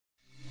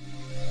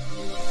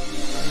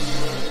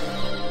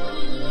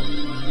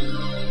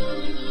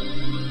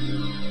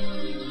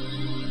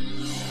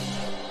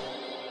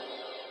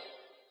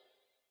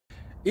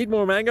Eat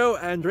more mango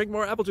and drink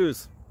more apple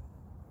juice.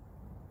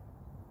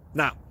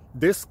 Now,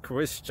 this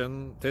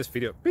video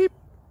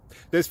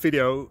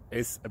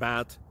is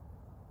about...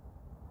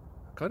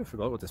 I kind of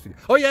forgot what this video...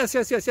 Oh, yes.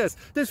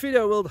 This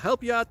video will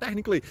help you out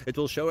technically. It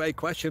will show a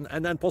question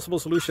and then possible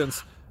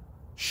solutions.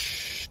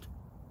 Shh.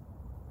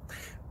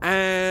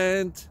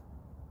 And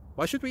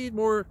why should we eat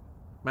more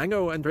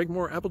mango and drink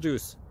more apple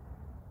juice?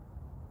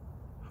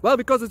 Well,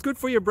 because it's good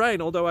for your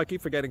brain, although I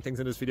keep forgetting things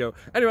in this video.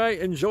 Anyway,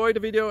 enjoy the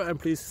video and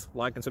please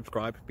like and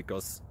subscribe,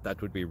 because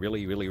that would be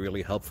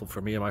really helpful for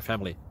me and my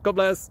family. God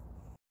bless!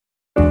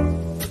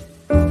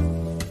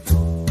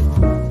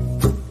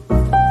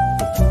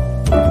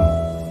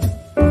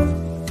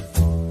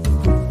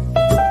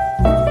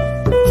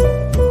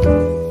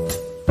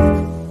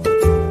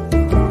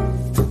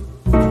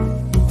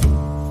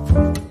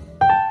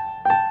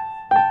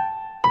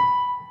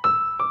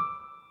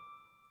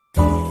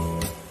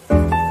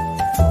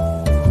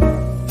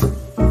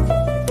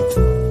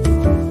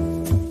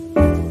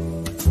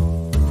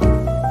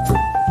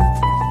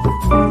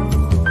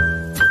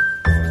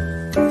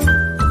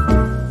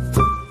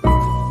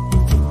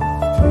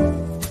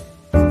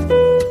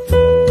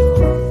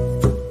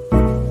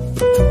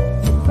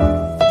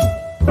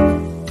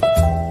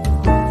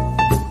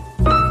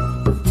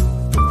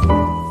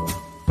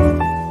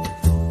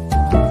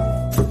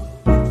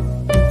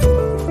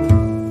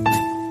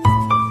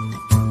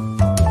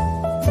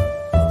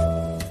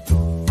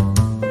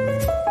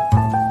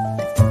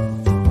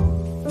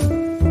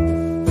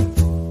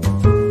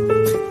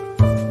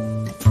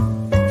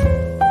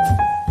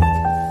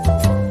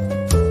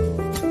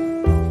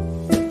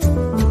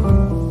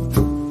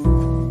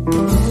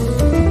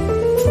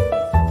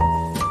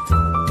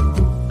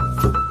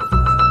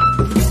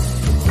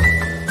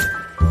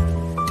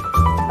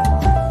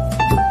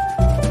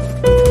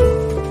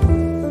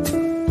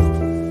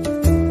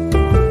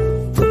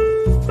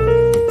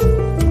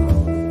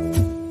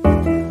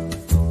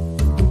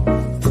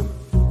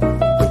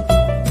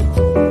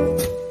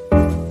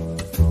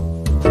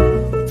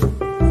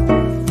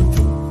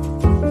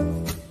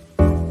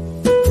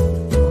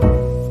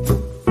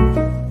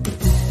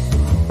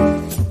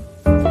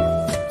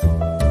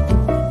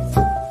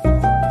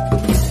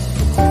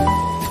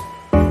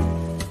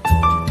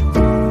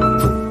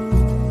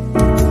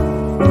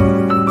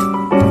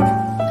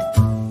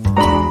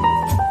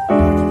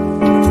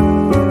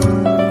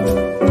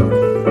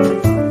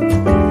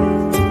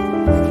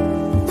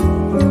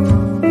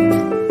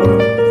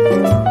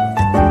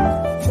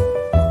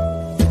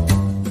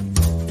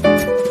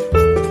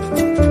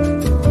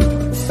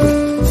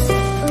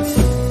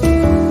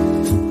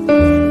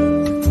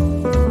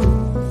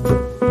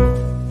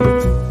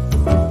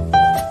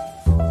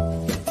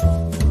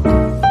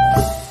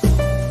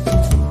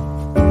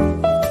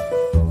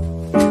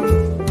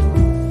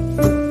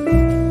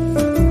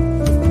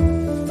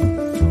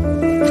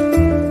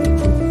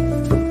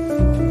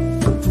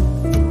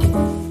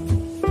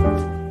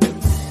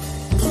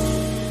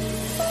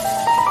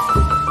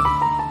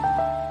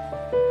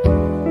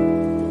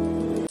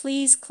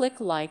 Please click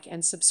like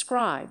and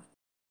subscribe.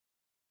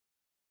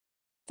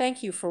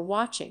 Thank you for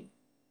watching.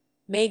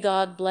 May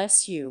God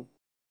bless you.